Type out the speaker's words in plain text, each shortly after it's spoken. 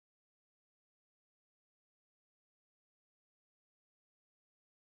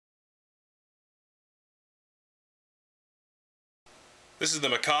This is the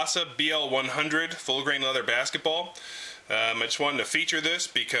Mikasa BL100 full grain leather basketball. I just wanted to feature this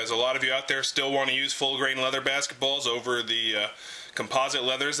because a lot of you out there still want to use full grain leather basketballs over the composite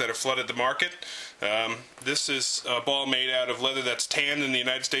leathers that have flooded the market. This is a ball made out of leather that's tanned in the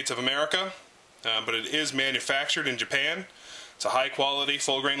United States of America, but it is manufactured in Japan. It's a high quality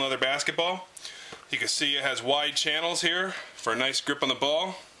full grain leather basketball. You can see it has wide channels here for a nice grip on the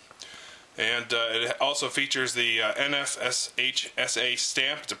ball. And it also features the NFSHSA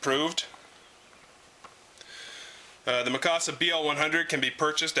stamp. It's approved. The Mikasa BL100 can be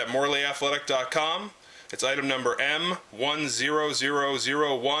purchased at morleyAthletic.com. It's item number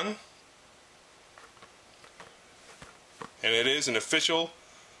M10001. And it is an official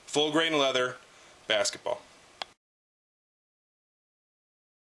full grain leather basketball.